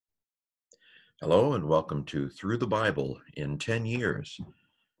Hello and welcome to Through the Bible in 10 Years.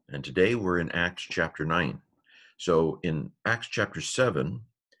 And today we're in Acts chapter 9. So in Acts chapter 7,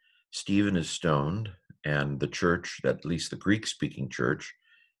 Stephen is stoned and the church, at least the Greek-speaking church,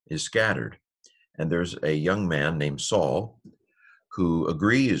 is scattered. And there's a young man named Saul who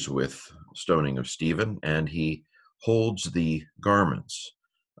agrees with stoning of Stephen, and he holds the garments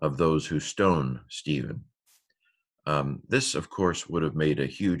of those who stone Stephen. This, of course, would have made a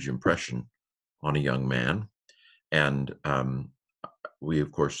huge impression on a young man. And we,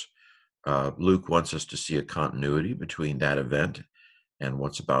 of course, Luke wants us to see a continuity between that event and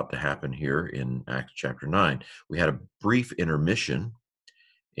what's about to happen here in Acts chapter 9. We had a brief intermission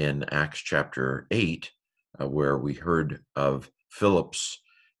in Acts chapter 8 where we heard of Philip's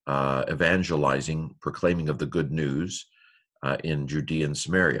evangelizing, proclaiming of the good news in Judea and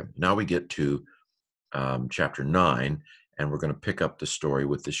Samaria. Now we get to chapter 9, and we're going to pick up the story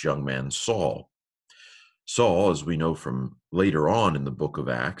with this young man, Saul. Saul, as we know from later on in the book of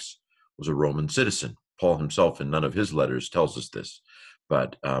Acts, was a Roman citizen. Paul himself in none of his letters tells us this,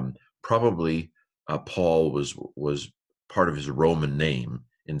 but probably Paul was part of his Roman name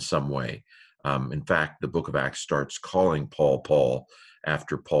in some way. In fact, the book of Acts starts calling Paul Paul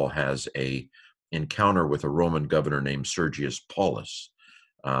after Paul has a encounter with a Roman governor named Sergius Paulus.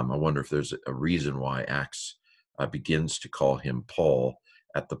 I wonder if there's a reason why Acts begins to call him Paul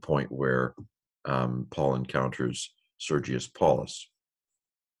at the point where Paul encounters Sergius Paulus.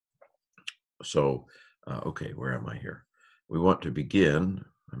 So, okay, where am I here? We want to begin.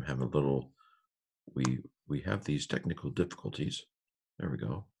 I'm having a little, we have these technical difficulties. There we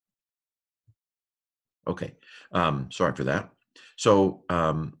go. Okay, sorry for that. So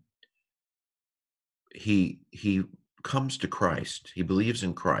he comes to Christ. He believes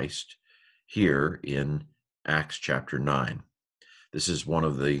in Christ here in Acts chapter 9. This is one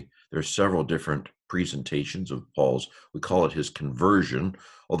of there's several different presentations of Paul's. We call it his conversion,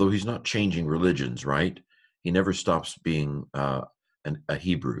 although he's not changing religions, right? He never stops being a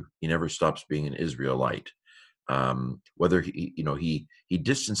Hebrew. He never stops being an Israelite. Whether he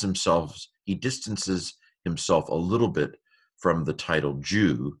distances himself a little bit from the title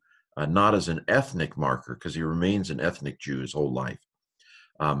Jew, not as an ethnic marker, because he remains an ethnic Jew his whole life,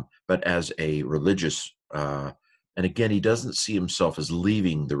 but as a religious. And again, he doesn't see himself as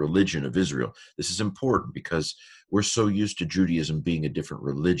leaving the religion of Israel. This is important because we're so used to Judaism being a different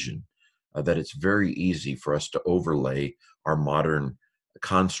religion that it's very easy for us to overlay our modern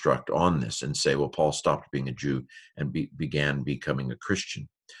construct on this and say, well, Paul stopped being a Jew and began becoming a Christian.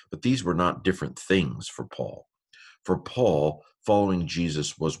 But these were not different things for Paul. For Paul, following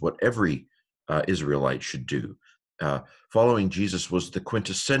Jesus was what every Israelite should do. Following Jesus was the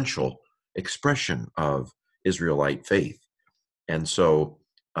quintessential expression of Israelite faith. And so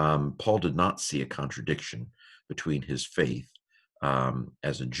Paul did not see a contradiction between his faith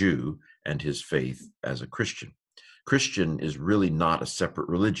as a Jew and his faith as a Christian. Christian is really not a separate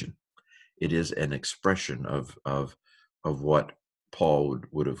religion. It is an expression of what Paul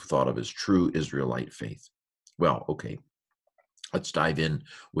would have thought of as true Israelite faith. Well, okay, let's dive in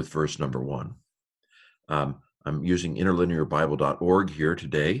with verse number 1. I'm using interlinearbible.org here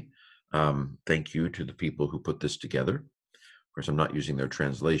today. Thank you to the people who put this together. Of course, I'm not using their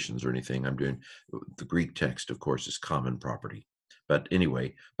translations or anything. I'm doing the Greek text, of course, is common property. But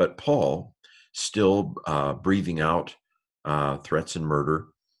anyway, Paul still breathing out threats and murder.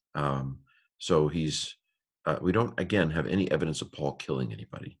 So we don't, again, have any evidence of Paul killing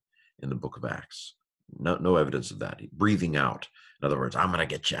anybody in the book of Acts. No evidence of that. Breathing out. In other words, I'm going to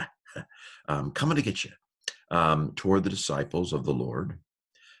get you. Coming to get you. Toward the disciples of the Lord.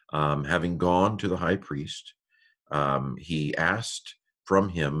 Having gone to the high priest, he asked from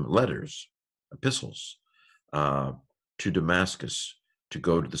him letters, epistles, to Damascus to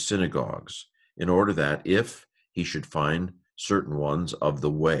go to the synagogues, in order that if he should find certain ones of the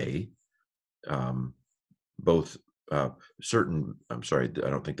way, I'm sorry, I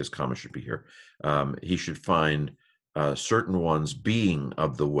don't think this comma should be here. He should find certain ones being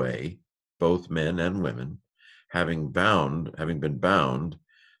of the way, both men and women, having been bound,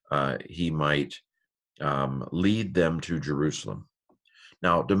 he might lead them to Jerusalem.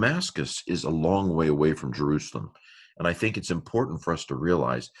 Now, Damascus is a long way away from Jerusalem, and I think it's important for us to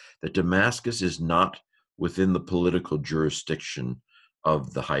realize that Damascus is not within the political jurisdiction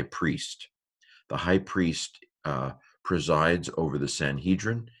of the high priest. The high priest presides over the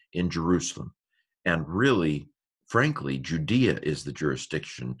Sanhedrin in Jerusalem, and really, frankly, Judea is the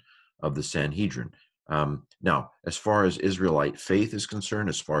jurisdiction of the Sanhedrin. Now, as far as Israelite faith is concerned,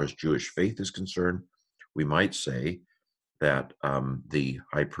 as far as Jewish faith is concerned, we might say that the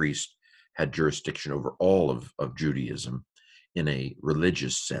high priest had jurisdiction over all of Judaism in a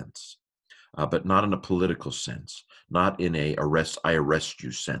religious sense, but not in a political sense, not in I arrest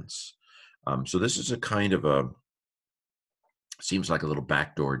you sense. So this is a kind of seems like a little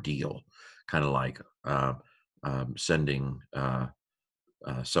backdoor deal, kind of like sending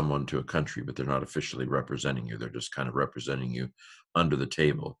someone to a country, but they're not officially representing you. They're just kind of representing you under the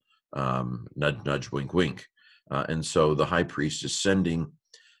table. Nudge, nudge, wink, wink. And so the high priest is sending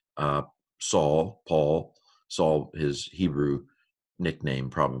uh, Saul, his Hebrew nickname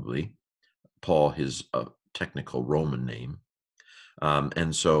probably, Paul, his technical Roman name.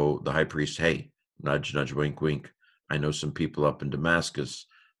 And so the high priest, hey, nudge, nudge, wink, wink. I know some people up in Damascus.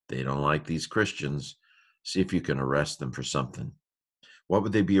 They don't like these Christians. See if you can arrest them for something. What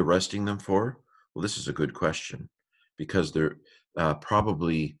would they be arresting them for? Well, this is a good question, because they're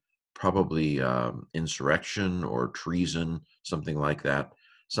probably insurrection or treason, something like that,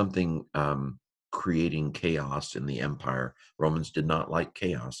 something creating chaos in the empire. Romans did not like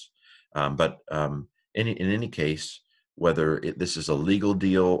chaos, but in any case, whether this is a legal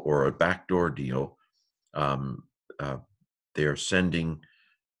deal or a backdoor deal, um, uh, they're sending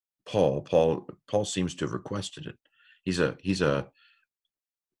Paul. Paul seems to have requested it. He's an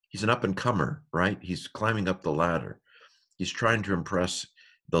up and comer, right? He's climbing up the ladder. He's trying to impress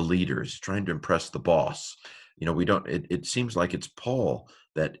the leaders, trying to impress the boss. It seems like it's Paul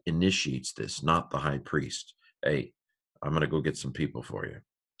that initiates this, not the high priest. Hey, I'm going to go get some people for you.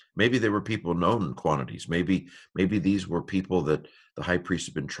 Maybe they were people known in quantities. Maybe these were people that the high priest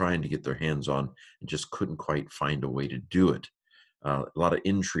had been trying to get their hands on and just couldn't quite find a way to do it. A lot of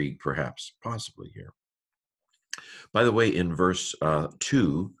intrigue, perhaps, possibly here. By the way, in verse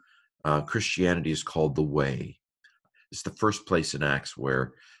 2, Christianity is called the Way. It's the first place in Acts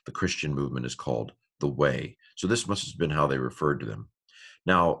where the Christian movement is called the Way. So this must have been how they referred to them.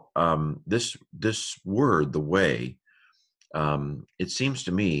 Now, this word, the Way, it seems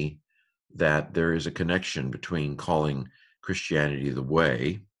to me that there is a connection between calling Christianity the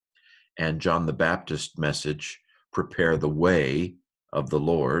Way and John the Baptist message, prepare the way of the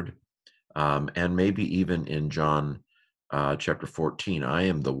Lord, and maybe even in John chapter 14, I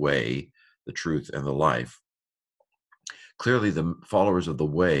am the way, the truth, and the life. Clearly, the followers of the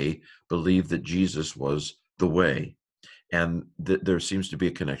way believed that Jesus was the way. And there seems to be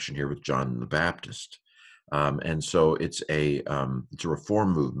a connection here with John the Baptist. And so it's a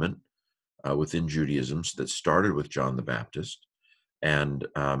reform movement within Judaism that started with John the Baptist and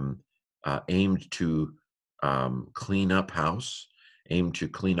aimed to clean up house, aimed to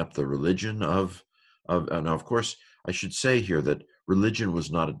clean up the religion of now, of course, I should say here that religion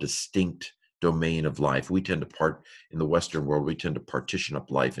was not a distinct domain of life. We tend to in the Western world, we tend to partition up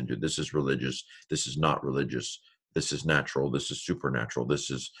life into this is religious, this is not religious, this is natural, this is supernatural,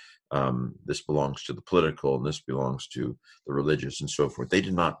 this belongs to the political, and this belongs to the religious, and so forth. They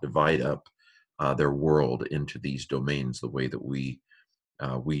did not divide up their world into these domains the way that we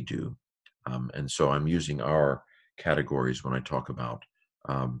do. And so I'm using our categories when I talk about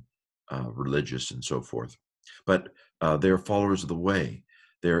religious and so forth. But they're followers of the way.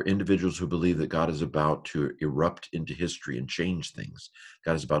 They're individuals who believe that God is about to erupt into history and change things.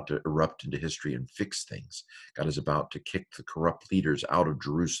 God is about to erupt into history and fix things. God is about to kick the corrupt leaders out of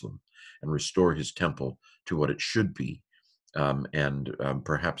Jerusalem and restore his temple to what it should be, and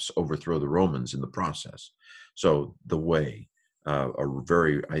perhaps overthrow the Romans in the process. So the way are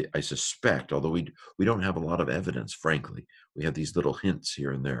very, I suspect, although we don't have a lot of evidence, frankly, we have these little hints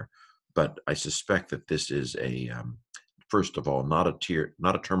here and there, but I suspect that this is first of all, not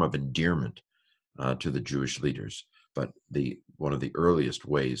a term of endearment to the Jewish leaders, but one of the earliest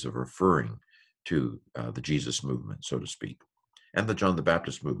ways of referring to the Jesus movement, so to speak, and the John the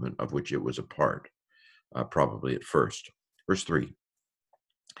Baptist movement, of which it was a part, probably at first. Verse 3,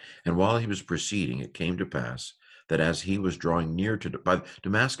 and while he was proceeding, it came to pass that as he was drawing near to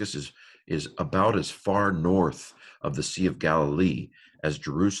Damascus is about as far north of the Sea of Galilee as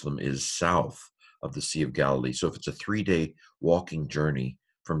Jerusalem is south of the Sea of Galilee. So if it's a 3-day walking journey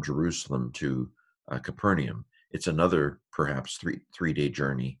from Jerusalem to Capernaum, it's another perhaps three-day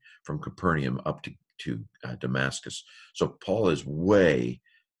journey from Capernaum up to Damascus. So Paul is way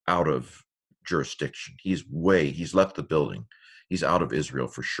out of jurisdiction. He's left the building. He's out of Israel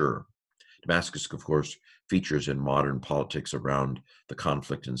for sure. Damascus, of course, features in modern politics around the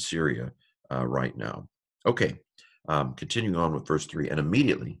conflict in Syria right now. Okay, continuing on with verse 3, and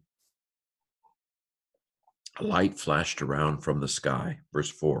immediately a light flashed around from the sky, verse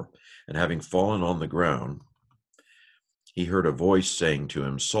 4, and having fallen on the ground, he heard a voice saying to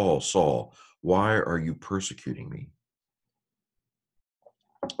him, Saul, Saul, why are you persecuting me?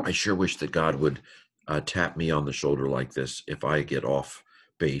 I sure wish that God would tap me on the shoulder like this if I get off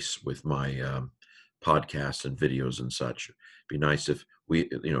base with my podcasts and videos and such. Be nice if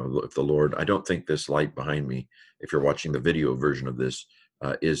if the Lord, I don't think this light behind me, if you're watching the video version of this,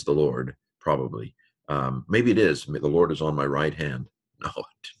 is the Lord, probably. Maybe it is. The Lord is on my right hand. No,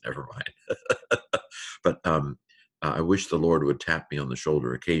 never mind. But I wish the Lord would tap me on the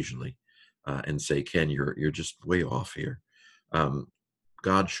shoulder occasionally and say, Ken, you're just way off here. Um,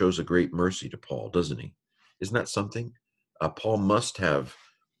 God shows a great mercy to Paul, doesn't he? Isn't that something? Paul must have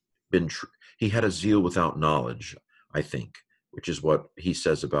been, he had a zeal without knowledge, I think, which is what he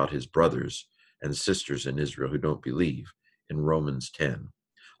says about his brothers and sisters in Israel who don't believe in Romans 10.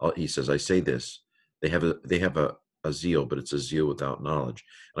 He says, I say this, they have a zeal, but it's a zeal without knowledge.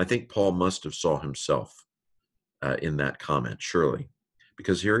 And I think Paul must have saw himself in that comment, surely,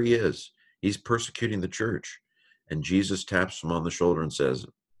 because here he is. He's persecuting the church. And Jesus taps him on the shoulder and says,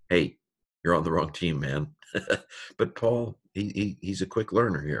 hey, you're on the wrong team, man. But Paul, he's a quick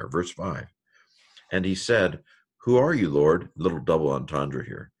learner here, verse 5. And he said, who are you, Lord? Little double entendre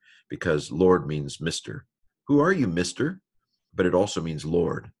here, because Lord means Mr. Who are you, Mr.? But it also means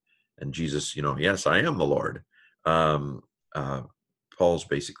Lord. And Jesus, yes, I am the Lord. Um, uh, Paul's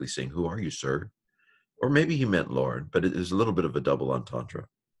basically saying, who are you, sir? Or maybe he meant Lord, but it is a little bit of a double entendre.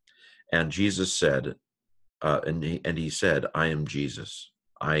 And Jesus said, and he said, I am Jesus.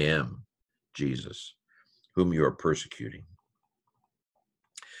 I am Jesus, whom you are persecuting.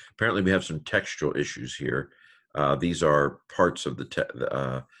 Apparently, we have some textual issues here. These are parts of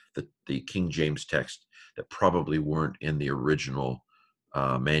the King James text that probably weren't in the original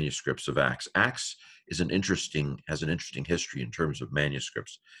manuscripts of Acts. Acts has an interesting history in terms of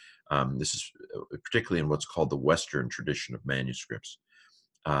manuscripts. This is particularly in what's called the Western tradition of manuscripts.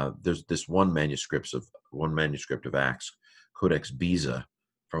 There's this one manuscript of Acts, Codex Beza,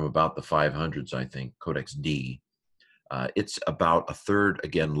 from about the 500s, I think, Codex D. It's about a third,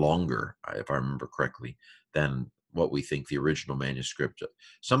 again, longer, if I remember correctly, than what we think the original manuscript.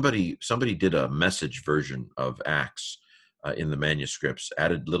 Somebody did a message version of Acts in the manuscripts,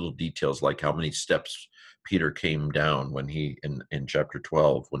 added little details like how many steps Peter came down when in chapter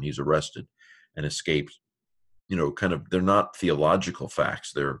 12, when he's arrested and escapes. Kind of, they're not theological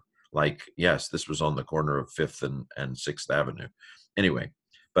facts. They're like, yes, this was on the corner of 5th and 6th Avenue. Anyway,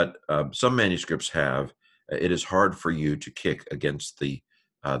 but some manuscripts have, it is hard for you to kick against the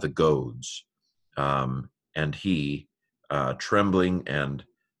goads. And he, trembling and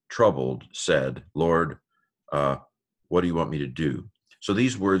troubled, said, Lord, what do you want me to do? So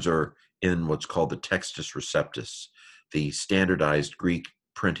these words are in what's called the Textus Receptus, the standardized Greek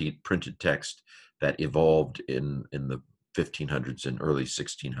printed text that evolved in the 1500s and early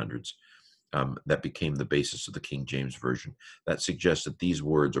 1600s. That became the basis of the King James Version. That suggests that these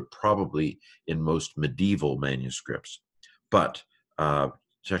words are probably in most medieval manuscripts, but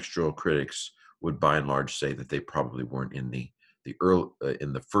textual critics would by and large say that they probably weren't in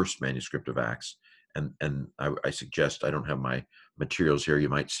the first manuscript of Acts. And I suggest, I don't have my materials here. You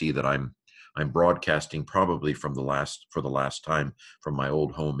might see that I'm broadcasting probably for the last time from my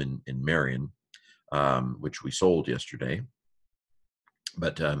old home in Marion, which we sold yesterday,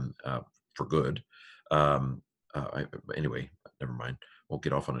 but for good. Anyway, never mind. Won't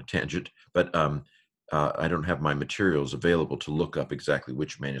get off on a tangent. But I don't have my materials available to look up exactly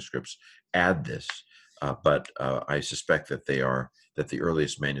which manuscripts add this. But I suspect that the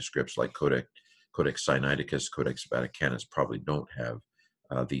earliest manuscripts like Codex Sinaiticus, Codex Vaticanus probably don't have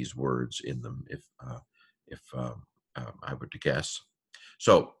these words in them, if I were to guess.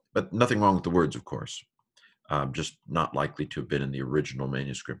 So, but nothing wrong with the words, of course. Just not likely to have been in the original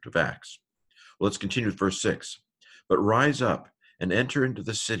manuscript of Acts. Well, let's continue with verse 6. But rise up and enter into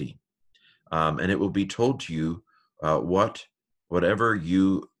the city, and it will be told to you whatever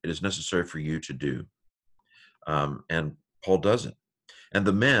it is necessary for you to do. And Paul does it. And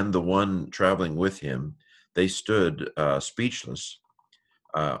the men, the one traveling with him, they stood speechless,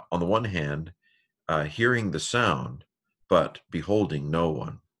 on the one hand, hearing the sound, but beholding no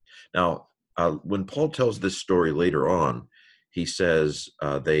one. Now, when Paul tells this story later on, he says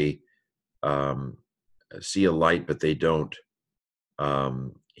they see a light, but they don't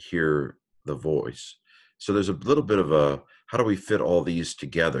hear the voice. So there's a little bit of how do we fit all these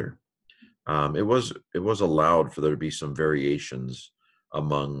together? It was allowed for there to be some variations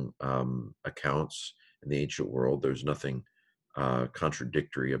among accounts in the ancient world. There's nothing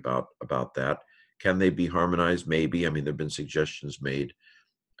contradictory about that. Can they be harmonized? Maybe. I mean, there have been suggestions made.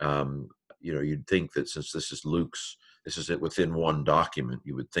 You'd think that since this is it within one document,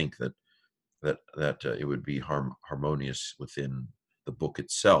 you would think that it would be harmonious within the book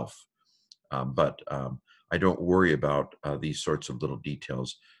itself. But I don't worry about these sorts of little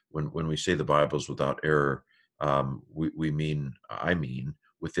details. When we say the Bible is without error, I mean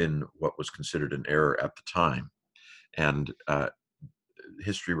within what was considered an error at the time. And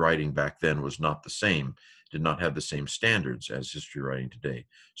history writing back then was not the same, did not have the same standards as history writing today.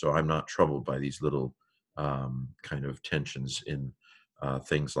 So I'm not troubled by these little kind of tensions in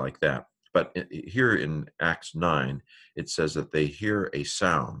things like that. But here in Acts 9, it says that they hear a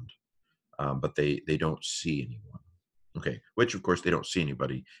sound, but they don't see anyone. Okay, which of course they don't see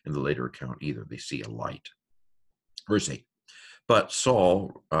anybody in the later account either. They see a light. Verse 8. But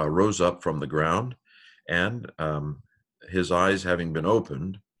Saul rose up from the ground, and his eyes having been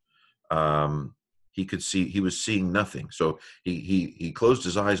opened, he could see, he was seeing nothing. So he closed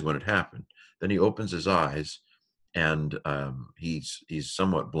his eyes when it happened. Then he opens his eyes, and he's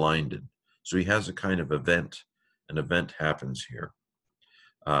somewhat blinded. So he has a kind of event. An event happens here.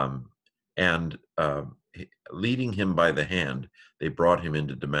 And leading him by the hand, they brought him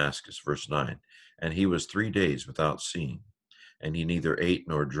into Damascus, verse 9. And he was 3 days without seeing, and he neither ate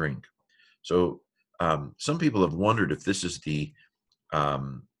nor drank. So some people have wondered if this is the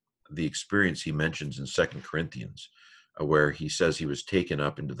experience he mentions in 2 Corinthians, where he says he was taken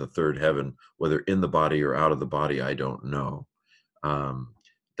up into the third heaven, whether in the body or out of the body, I don't know.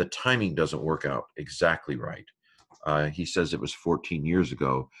 The timing doesn't work out exactly right. He says it was 14 years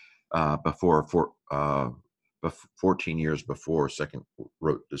ago, 14 years before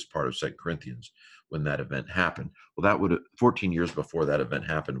wrote this part of 2 Corinthians when that event happened. Well, that would 14 years before that event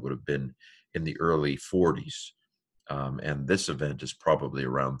happened would have been in the early 40s. And this event is probably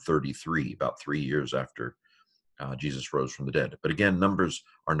around 33, about 3 years after Jesus rose from the dead. But again, numbers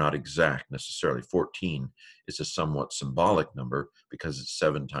are not exact necessarily. 14 is a somewhat symbolic number because it's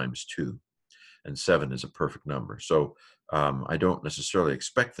 7 times 2. And 7 is a perfect number. So I don't necessarily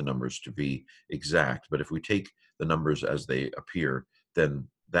expect the numbers to be exact, but if we take the numbers as they appear, then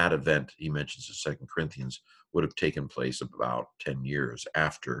that event he mentions in 2 Corinthians would have taken place about 10 years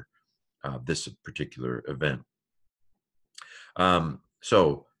after this particular event.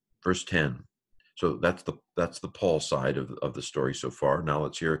 So verse 10. So that's the Paul side of the story so far. Now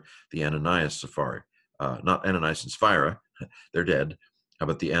let's hear the Ananias safari. Not Ananias and Sapphira, they're dead,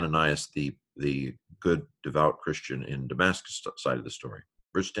 but the Ananias, the good, devout Christian in Damascus side of the story.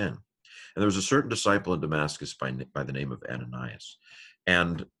 Verse 10. And there was a certain disciple in Damascus by the name of Ananias.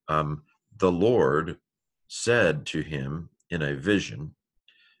 And the Lord said to him in a vision,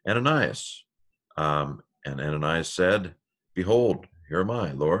 Ananias. And Ananias said, Behold, here am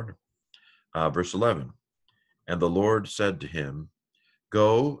I, Lord. Verse 11. And the Lord said to him,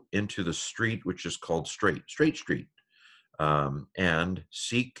 Go into the street which is called Straight Street, and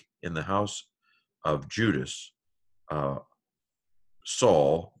seek in the house of Judas,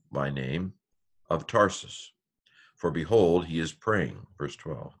 Saul by name, of Tarsus. For behold, he is praying. Verse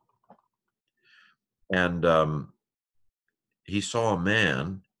 12. And he saw a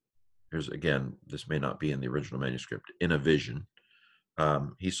man. Here's again, this may not be in the original manuscript, in a vision.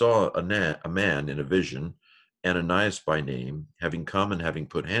 He saw a man in a vision, Ananias by name, having come and having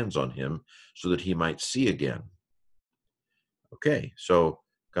put hands on him so that he might see again. Okay, so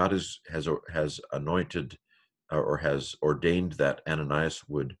God has anointed or has ordained that Ananias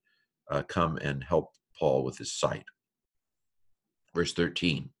would come and help Paul with his sight. Verse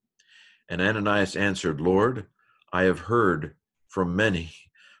 13. And Ananias answered, Lord, I have heard from many.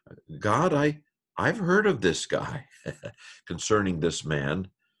 God, I've heard of this guy concerning this man,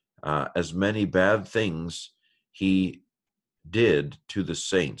 as many bad things he did to the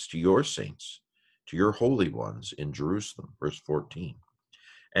saints, to your holy ones in Jerusalem. Verse 14.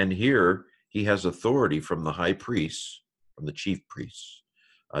 And here he has authority from the high priests, from the chief priests,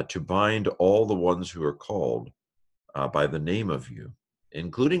 to bind all the ones who are called by the name of you,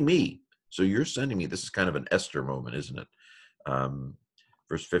 including me. So you're sending me, this is kind of an Esther moment, isn't it?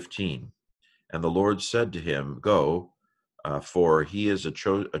 Verse 15. And the Lord said to him, Go, for he is a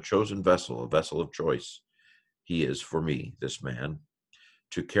chosen vessel, a vessel of choice. He is for me, this man,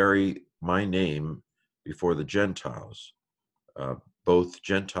 to carry my name before the Gentiles, both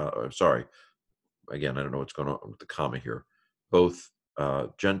Gentile, sorry, again, I don't know what's going on with the comma here, both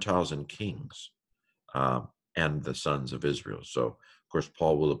Gentiles and kings, and the sons of Israel. So, of course,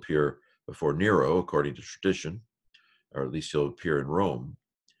 Paul will appear before Nero, according to tradition, or at least he'll appear in Rome.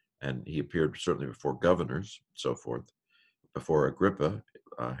 And he appeared certainly before governors, so forth, before Agrippa,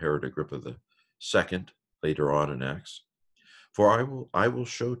 Herod Agrippa the second, later on in Acts. For I will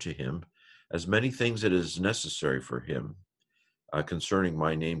show to him as many things that is necessary for him concerning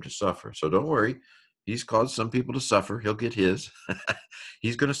my name to suffer. So don't worry, He's caused some people to suffer. He'll get his.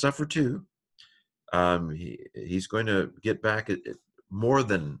 He's going to suffer too. He's going to get back more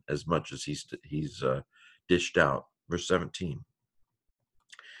than as much as he's dished out. Verse 17.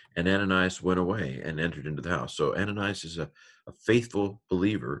 And Ananias went away and entered into the house. So Ananias is a faithful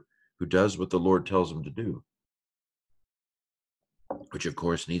believer who does what the Lord tells him to do, which of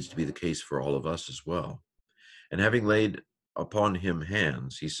course needs to be the case for all of us as well. And having laid upon him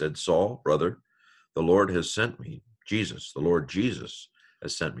hands, he said, Saul, brother, the Lord has sent me. Jesus, the Lord Jesus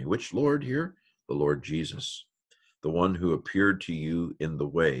has sent me. Which Lord here? The Lord Jesus, the one who appeared to you in the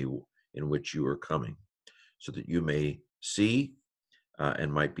way in which you are coming, so that you may see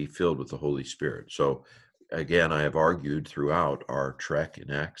and might be filled with the Holy Spirit. So again, I have argued throughout our trek in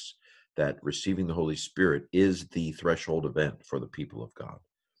Acts that receiving the Holy Spirit is the threshold event for the people of God.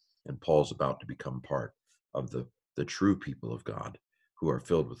 And Paul's about to become part of the true people of God who are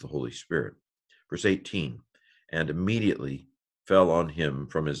filled with the Holy Spirit. Verse 18, and immediately fell on him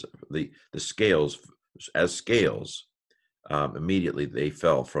from the scales, as scales, immediately they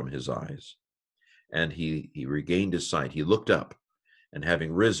fell from his eyes. And he regained his sight. He looked up, and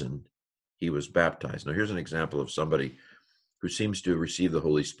having risen, he was baptized. Now, here's an example of somebody who seems to receive the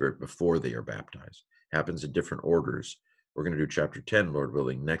Holy Spirit before they are baptized. Happens in different orders. We're going to do chapter 10, Lord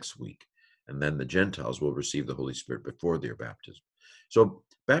willing, next week. And then the Gentiles will receive the Holy Spirit before their baptism. So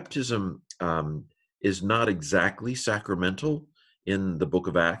baptism is not exactly sacramental in the book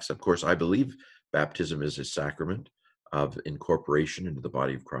of Acts. Of course, I believe baptism is a sacrament of incorporation into the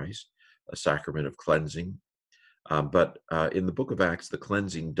body of Christ, a sacrament of cleansing. But in the book of Acts, the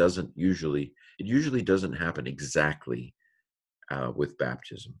cleansing usually doesn't happen exactly with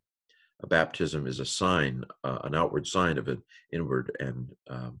baptism. A baptism is a sign, an outward sign of an inward and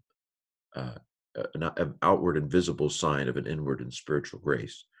an outward and visible sign of an inward and spiritual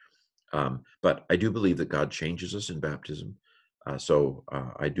grace. But I do believe that God changes us in baptism. So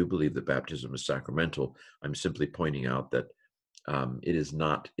I do believe that baptism is sacramental. I'm simply pointing out that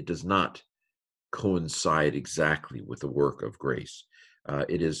it does not coincide exactly with the work of grace.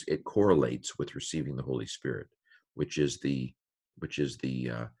 It correlates with receiving the Holy Spirit, which is the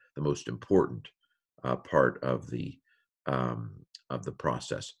most important part of the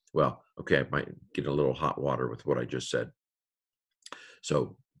process. Well, okay, I might get a little hot water with what I just said,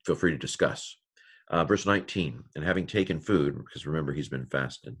 so feel free to discuss. Verse 19, and having taken food, because remember he's been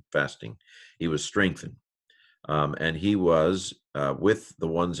fasting, he was strengthened. And he was with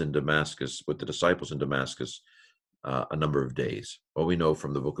the disciples in Damascus, a number of days. Well, we know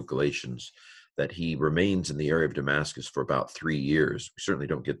from the book of Galatians that he remains in the area of Damascus for about 3 years. We certainly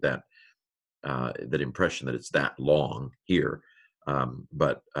don't get that impression that it's that long here,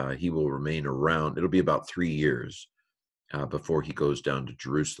 but he will remain around. It'll be about 3 years before he goes down to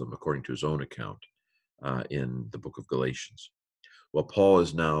Jerusalem, according to his own account in the book of Galatians. Well, Paul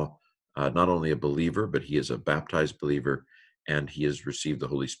is now not only a believer, but he is a baptized believer, and he has received the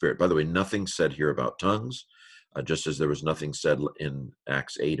Holy Spirit. By the way, nothing said here about tongues, just as there was nothing said in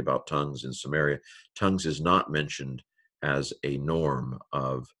Acts 8 about tongues in Samaria. Tongues is not mentioned as a norm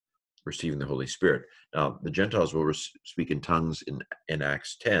of receiving the Holy Spirit. Now, the Gentiles will speak in tongues in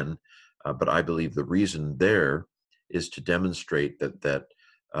Acts 10, but I believe the reason there is to demonstrate that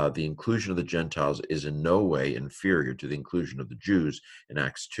the inclusion of the Gentiles is in no way inferior to the inclusion of the Jews in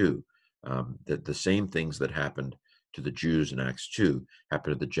Acts 2. That the same things that happened to the Jews in Acts 2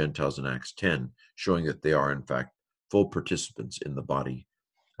 happen to the Gentiles in Acts 10, showing that they are in fact full participants in the body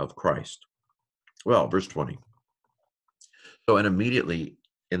of Christ. Well, verse 20. So, and immediately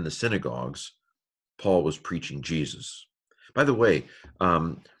in the synagogues, Paul was preaching Jesus. By the way,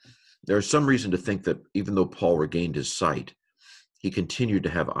 there's some reason to think that even though Paul regained his sight, he continued to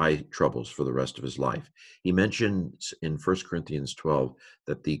have eye troubles for the rest of his life. He mentions in 1 Corinthians 12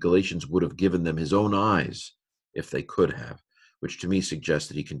 that the Galatians would have given them his own eyes if they could have, which to me suggests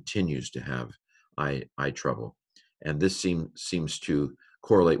that he continues to have eye trouble. And this seems to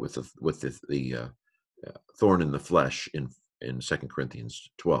correlate with the thorn in the flesh in 2 Corinthians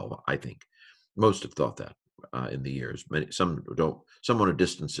 12, I think. Most have thought that in the years. Some don't. Some want to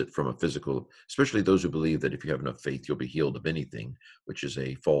distance it from a physical, especially those who believe that if you have enough faith, you'll be healed of anything, which is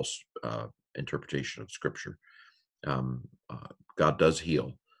a false interpretation of Scripture. God does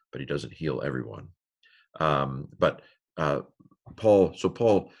heal, but he doesn't heal everyone. But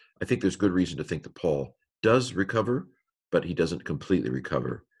Paul, I think there's good reason to think that Paul does recover, but he doesn't completely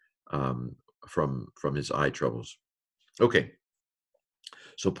recover from his eye troubles. Okay.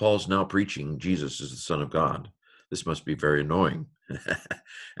 So Paul's now preaching Jesus is the Son of God. This must be very annoying.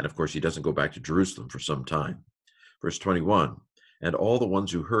 And of course, he doesn't go back to Jerusalem for some time. Verse 21, and all the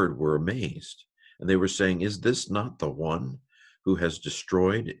ones who heard were amazed And they were saying, is this not the one who has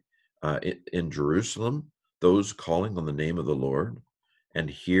destroyed in Jerusalem those calling on the name of the Lord? And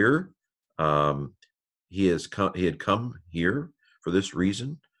here um, he had come here for this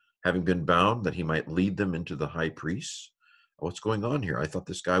reason, having been bound that he might lead them into the high priests. What's going on here? I thought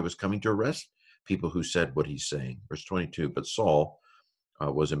this guy was coming to arrest people who said what he's saying. Verse 22, but Saul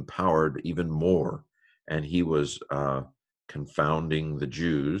was empowered even more, and he was confounding the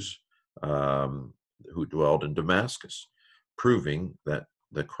Jews who dwelled in Damascus, proving that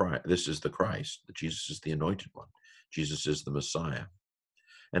this is the Christ, that Jesus is the anointed one, Jesus is the Messiah.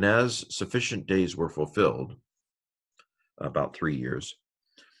 And as sufficient days were fulfilled, about 3 years,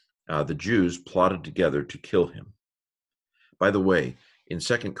 the Jews plotted together to kill him. By the way, in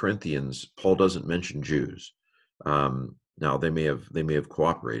 2 Corinthians, Paul doesn't mention Jews. Now they may have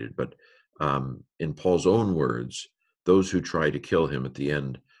cooperated, but in Paul's own words, those who try to kill him at the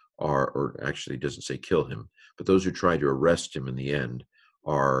end or actually doesn't say kill him, but those who try to arrest him in the end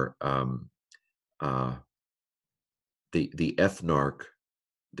are the ethnarch,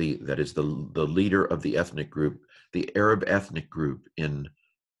 that is the leader of the ethnic group, the Arab ethnic group in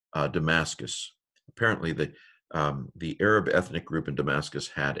Damascus. Apparently, the Arab ethnic group in Damascus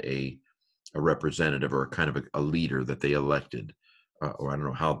had a representative or kind of a leader that they elected, or I don't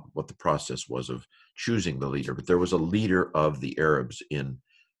know what the process was of choosing the leader, but there was a leader of the Arabs in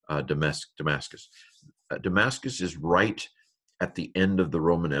Damascus. Damascus is right at the end of the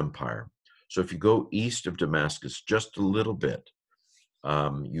Roman Empire. So if you go east of Damascus just a little bit,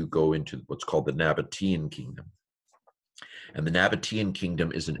 you go into what's called the Nabatean kingdom. And the Nabatean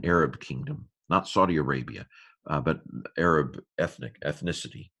kingdom is an Arab kingdom, not Saudi Arabia, but Arab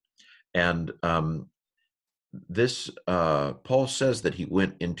ethnicity. And Paul says that he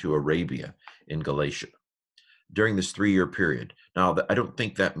went into Arabia in Galatia during this 3-year period. Now, I don't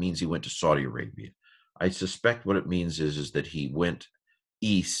think that means he went to Saudi Arabia. I suspect what it means is that he went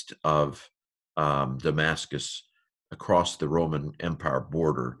east of Damascus across the Roman Empire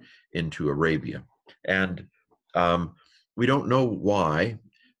border into Arabia. And we don't know why.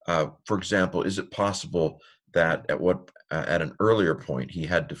 For example, is it possible that at an earlier point he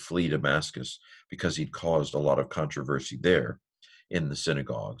had to flee Damascus because he'd caused a lot of controversy there in the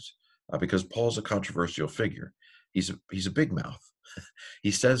synagogues? Because Paul's a controversial figure. He's a big mouth.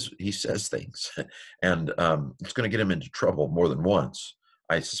 He says things, and it's going to get him into trouble more than once,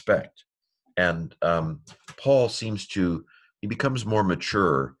 I suspect. And Paul he becomes more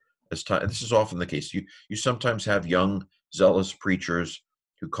mature as time. This is often the case. You sometimes have young, zealous preachers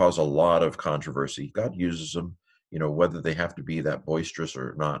who cause a lot of controversy. God uses them, whether they have to be that boisterous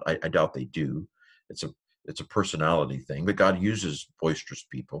or not. I doubt they do. It's a personality thing, but God uses boisterous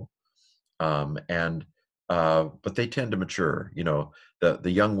people, but they tend to mature. The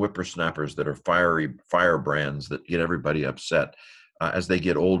young whippersnappers that are firebrands that get everybody upset. As they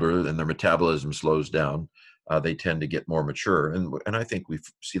get older and their metabolism slows down, they tend to get more mature. And I think we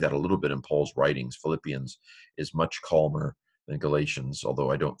see that a little bit in Paul's writings. Philippians is much calmer than Galatians,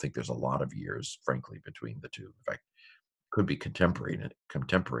 although I don't think there's a lot of years, frankly, between the two. In fact, could be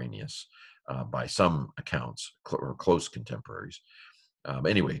contemporaneous by some accounts, or close contemporaries.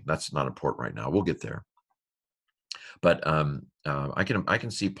 Anyway, that's not important right now. We'll get there. But I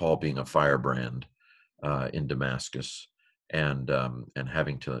can see Paul being a firebrand in Damascus, and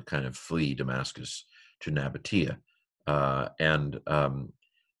having to kind of flee Damascus to Nabatea,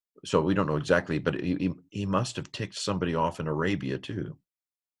 so we don't know exactly, but he must have ticked somebody off in Arabia too,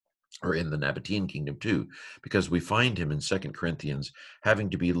 or in the Nabatean kingdom too, because we find him in 2 Corinthians having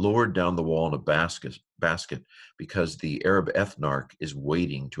to be lowered down the wall in a basket because the Arab ethnarch is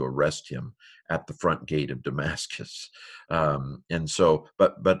waiting to arrest him at the front gate of Damascus. And so,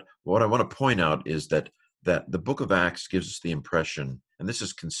 but what I want to point out is that the book of Acts gives us the impression, and this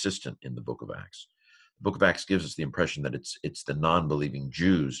is consistent in the book of Acts. The book of Acts gives us the impression that it's the non-believing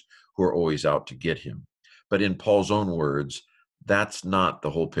Jews who are always out to get him. But in Paul's own words, that's not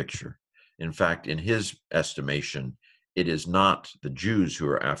the whole picture. In fact, in his estimation, it is not the Jews who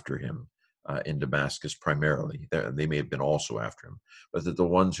are after him in Damascus primarily. They may have been also after him, but that the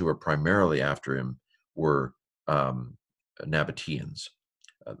ones who are primarily after him were Nabateans.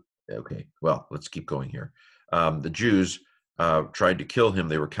 Okay, well, let's keep going here. The Jews tried to kill him.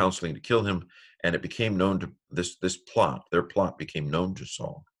 They were counseling to kill him, and it became known to their plot became known to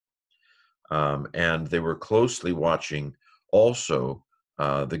Saul. And they were closely watching also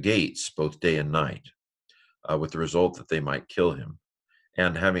the gates, both day and night, with the result that they might kill him.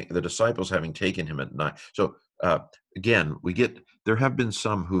 And having the disciples having taken him at night. So again, there have been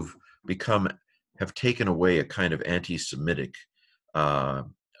some who've have taken away a kind of anti-Semitic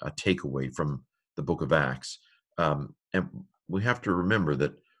takeaway from the book of Acts. And we have to remember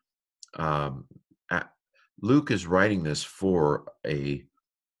that um, Luke is writing this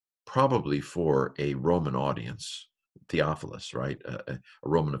probably for a Roman audience, Theophilus, right? A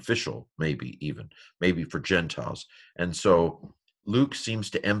Roman official, maybe for Gentiles. And so Luke seems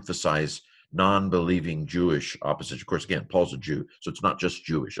to emphasize non-believing Jewish opposition. Of course, again, Paul's a Jew, so it's not just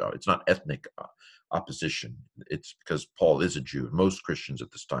Jewish. It's not ethnic opposition. It's because Paul is a Jew. Most Christians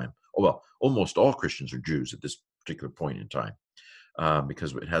at this time, well, almost all Christians are Jews at this particular point in time,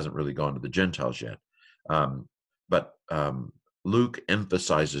 because it hasn't really gone to the Gentiles yet. But Luke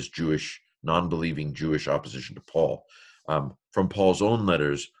emphasizes non-believing Jewish opposition to Paul. From Paul's own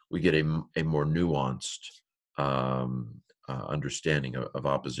letters, we get a more nuanced understanding of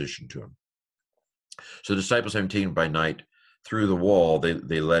opposition to him. So the disciples, having taken him by night through the wall,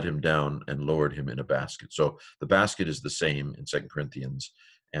 they let him down and lowered him in a basket. So the basket is the same in 2 Corinthians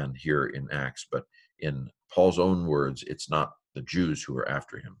and here in Acts, but in Paul's own words, it's not the Jews who are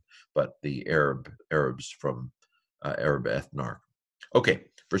after him, but the Arabs from Arab ethnarch. Okay,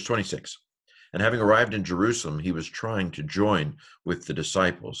 verse 26. And having arrived in Jerusalem, he was trying to join with the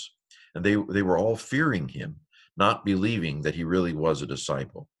disciples, and they were all fearing him, not believing that he really was a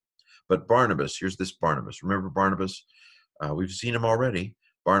disciple. But Barnabas, here's this Barnabas. Remember Barnabas? We've seen him already.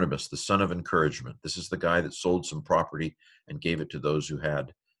 Barnabas, the son of encouragement. This is the guy that sold some property and gave it to those who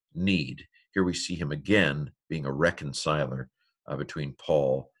had need. Here we see him again being a reconciler between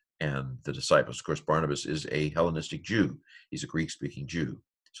Paul and the disciples. Of course, Barnabas is a Hellenistic Jew. He's a Greek-speaking Jew,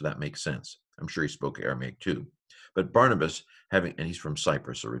 so that makes sense. I'm sure he spoke Aramaic too. But Barnabas, and he's from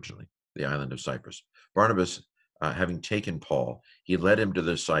Cyprus originally, the island of Cyprus. Barnabas, having taken Paul, he led him to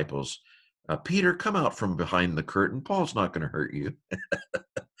the disciples. Peter, come out from behind the curtain. Paul's not going to hurt you.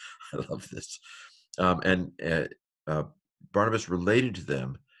 I love this. And Barnabas related to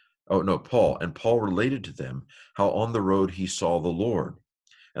them, Paul related to them how on the road he saw the Lord,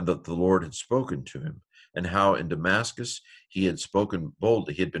 and that the Lord had spoken to him, and how in Damascus he had spoken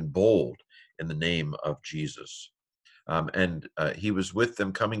boldly. He had been bold in the name of Jesus. And he was with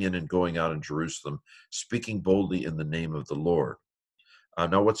them coming in and going out in Jerusalem, speaking boldly in the name of the Lord.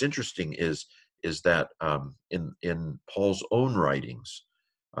 Now, what's interesting is that in Paul's own writings,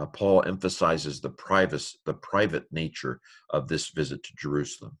 Paul emphasizes the private nature of this visit to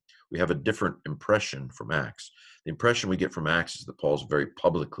Jerusalem. We have a different impression from Acts. The impression we get from Acts is that Paul's very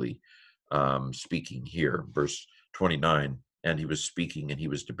publicly speaking here. Verse 29, and he was speaking and he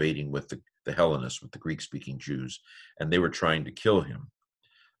was debating with the Hellenists, with the Greek-speaking Jews, and they were trying to kill him.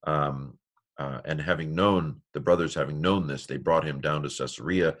 And the brothers having known this, they brought him down to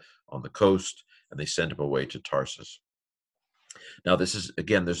Caesarea on the coast, and they sent him away to Tarsus. Now, there's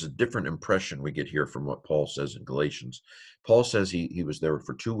a different impression we get here from what Paul says in Galatians. Paul says he was there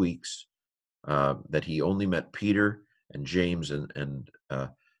for 2 weeks, that he only met Peter and James, and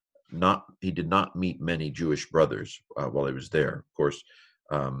he did not meet many Jewish brothers while he was there. Of course,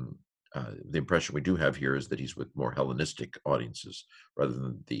 the impression we do have here is that he's with more Hellenistic audiences rather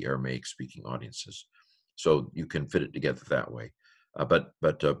than the Aramaic-speaking audiences. So you can fit it together that way. But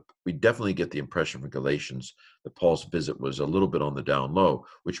we definitely get the impression from Galatians that Paul's visit was a little bit on the down low,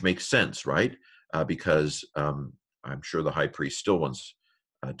 which makes sense, right? Because I'm sure the high priest still wants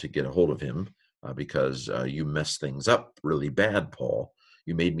to get a hold of him because you messed things up really bad, Paul.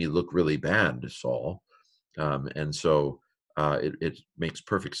 You made me look really bad, Saul. And so it makes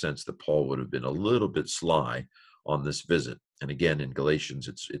perfect sense that Paul would have been a little bit sly on this visit. And again, in Galatians,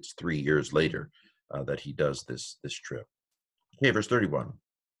 it's 3 years later that he does this trip. Okay, verse 31.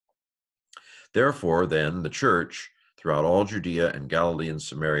 Therefore, then, the church throughout all Judea and Galilee and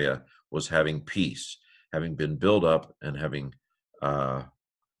Samaria was having peace, having been built up and having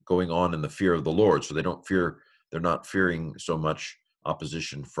going on in the fear of the Lord. So they're not fearing so much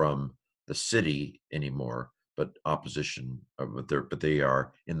opposition from the city anymore, but they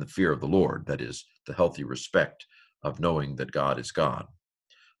are in the fear of the Lord. That is the healthy respect of knowing that God is God.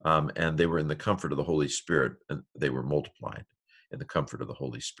 And they were in the comfort of the Holy Spirit, and they were multiplied in the comfort of the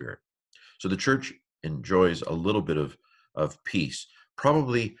Holy Spirit. So the church enjoys a little bit of peace.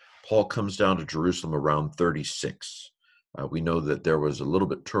 Probably Paul comes down to Jerusalem around 36. We know that there was a little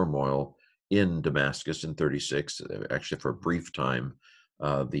bit turmoil in Damascus in 36. Actually, for a brief time,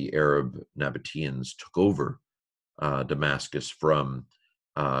 the Arab Nabateans took over Damascus from,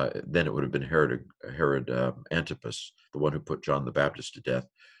 then it would have been Herod Antipas, the one who put John the Baptist to death,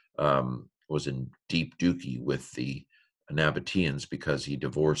 was in deep dookie with the Nabateans because he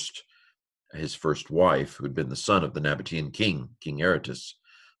divorced his first wife, who had been the son of the Nabatean king, King Aretas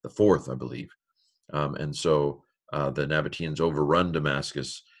the fourth, I believe. And so the Nabateans overrun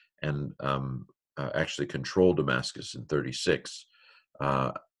Damascus, and actually control Damascus in 36.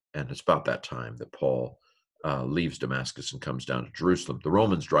 Uh, and it's about that time that Paul leaves Damascus and comes down to Jerusalem. The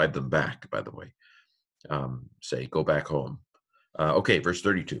Romans drive them back, by the way, say, go back home. Okay, verse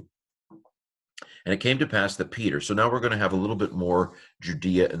 32. And it came to pass that Peter, so now we're going to have a little bit more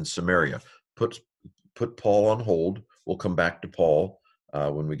Judea and Samaria. Put Paul on hold. We'll come back to Paul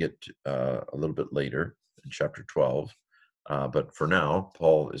when we get a little bit later in chapter 12. But for now,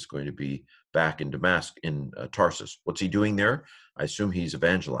 Paul is going to be back in Damascus, in Tarsus. What's he doing there? I assume he's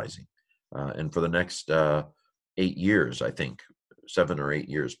evangelizing. And for the next 8 years, I think, 7 or 8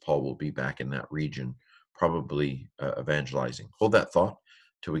 years, Paul will be back in that region, probably evangelizing. Hold that thought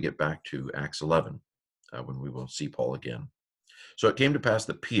till we get back to Acts 11, when we will see Paul again. So it came to pass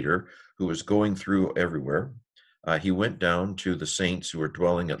that Peter, who was going through everywhere, he went down to the saints who were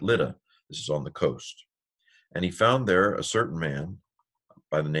dwelling at Lydda. This is on the coast. And he found there a certain man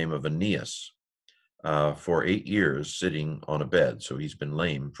by the name of Aeneas, for 8 years sitting on a bed. So he's been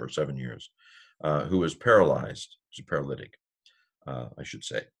lame for 7 years, who was paralyzed. He's a paralytic, I should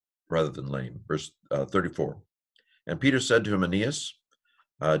say, rather than lame. Verse 34. And Peter said to him, Aeneas,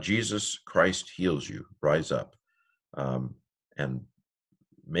 Jesus Christ heals you. Rise up and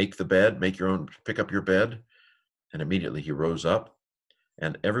make pick up your bed. And immediately he rose up,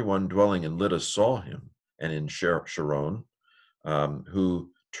 and everyone dwelling in Lydda saw him, and in Sharon,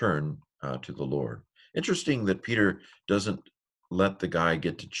 who turned to the Lord. Interesting that Peter doesn't let the guy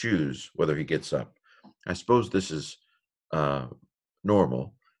get to choose whether he gets up. I suppose this is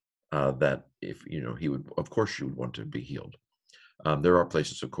normal, that if, he would, of course, you would want to be healed. There are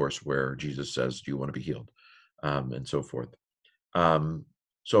places, of course, where Jesus says, do you want to be healed? And so forth.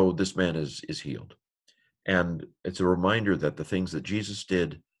 So this man is healed. And it's a reminder that the things that Jesus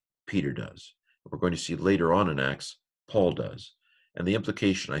did, Peter does. We're going to see later on in Acts, Paul does. And the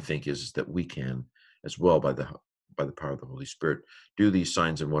implication, I think, is that we can, as well, by the power of the Holy Spirit, do these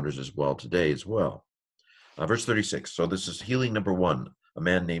signs and wonders as well today as well. Verse 36. So this is healing number 1, a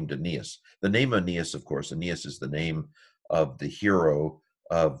man named Aeneas. The name Aeneas, of course, Aeneas is the name of the hero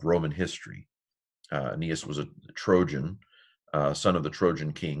of Roman history. Aeneas was a Trojan, son of the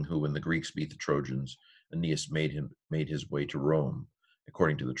Trojan king, who, when the Greeks beat the Trojans, Aeneas made his way to Rome,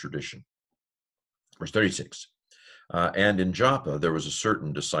 according to the tradition. Verse 36. And in Joppa there was a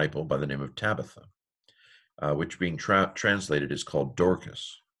certain disciple by the name of Tabitha, which being translated is called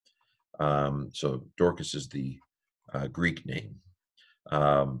Dorcas. So Dorcas is the Greek name,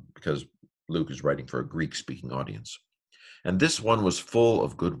 because Luke is writing for a Greek-speaking audience. And this one was full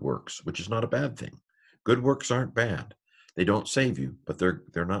of good works, which is not a bad thing. Good works aren't bad. They don't save you, but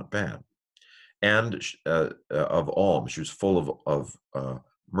they're not bad. And of alms, she was full of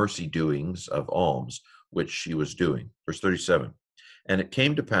mercy doings of alms, which she was doing. Verse 37. And it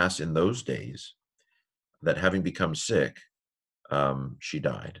came to pass in those days that, having become sick, she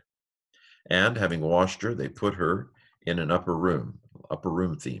died. And having washed her, they put her in an upper room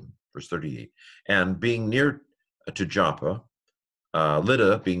theme. Verse 38. And being near to Joppa,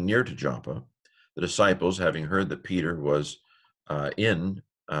 Lydda being near to Joppa, the disciples, having heard that Peter was in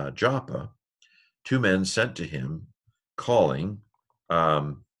Joppa, 2 men sent to him, calling,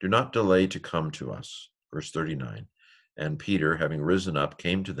 do not delay to come to us. Verse 39. And Peter, having risen up,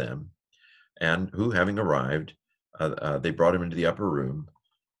 came to them, and who, having arrived, they brought him into the upper room,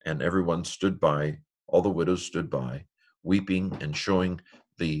 and everyone stood by, all the widows stood by, weeping and showing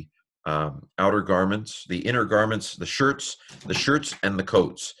the outer garments, the inner garments, the shirts and the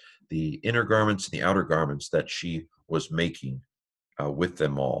coats, the inner garments and the outer garments that she was making with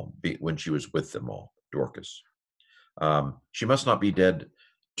them all, when she was with them all, Dorcas. She must not be dead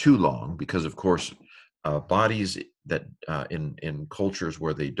too long, because, of course, bodies that in cultures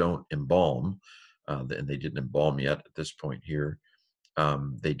where they don't embalm, and they didn't embalm yet at this point here,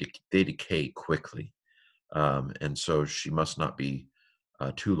 they decay quickly. And so she must not be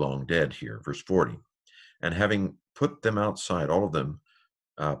too long dead here. Verse 40. And having put them outside, all of them,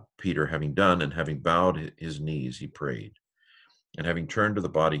 Peter having done, and having bowed his knees, he prayed. And having turned to the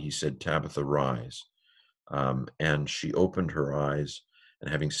body, he said, Tabitha, rise. And she opened her eyes, and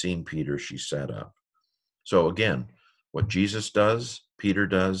having seen Peter, she sat up. So again, what Jesus does, Peter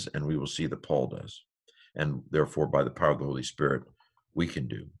does, and we will see that Paul does. And therefore, by the power of the Holy Spirit, we can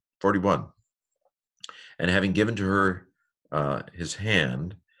do. 41. And having given to her his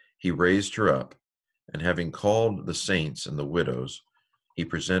hand, he raised her up, and having called the saints and the widows, he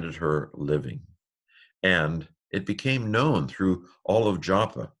presented her living. And it became known through all of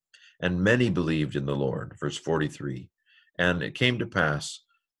Joppa, and many believed in the Lord. Verse 43. And it came to pass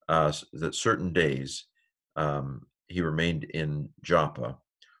that certain days he remained in Joppa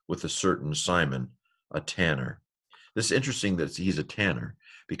with a certain Simon, a tanner. This is interesting that he's a tanner,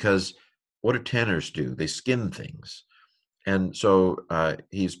 because what do tanners do? They skin things. And so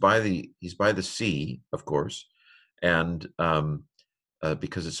he's by the sea, of course, and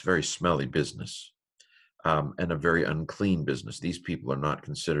because it's a very smelly business, and a very unclean business. These people are not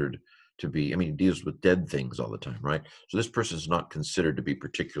considered to be, I mean, he deals with dead things all the time, right? So this person is not considered to be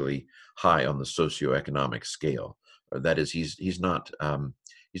particularly high on the socioeconomic scale. Or that is, he's not,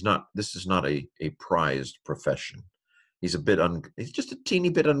 this is not a prized profession. He's just a teeny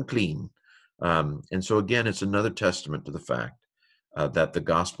bit unclean. And so again, it's another testament to the fact that the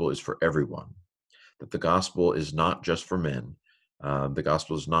gospel is for everyone, that the gospel is not just for men. The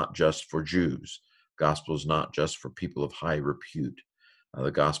gospel is not just for Jews. Gospel is not just for people of high repute.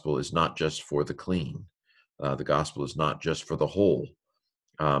 The gospel is not just for the clean. The gospel is not just for the whole.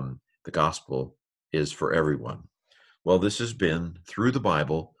 The gospel is for everyone. Well, this has been Through the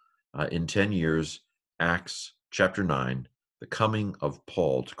Bible in 10 years, Acts chapter 9, the coming of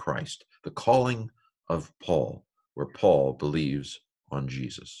Paul to Christ, the calling of Paul, where Paul believes on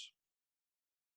Jesus.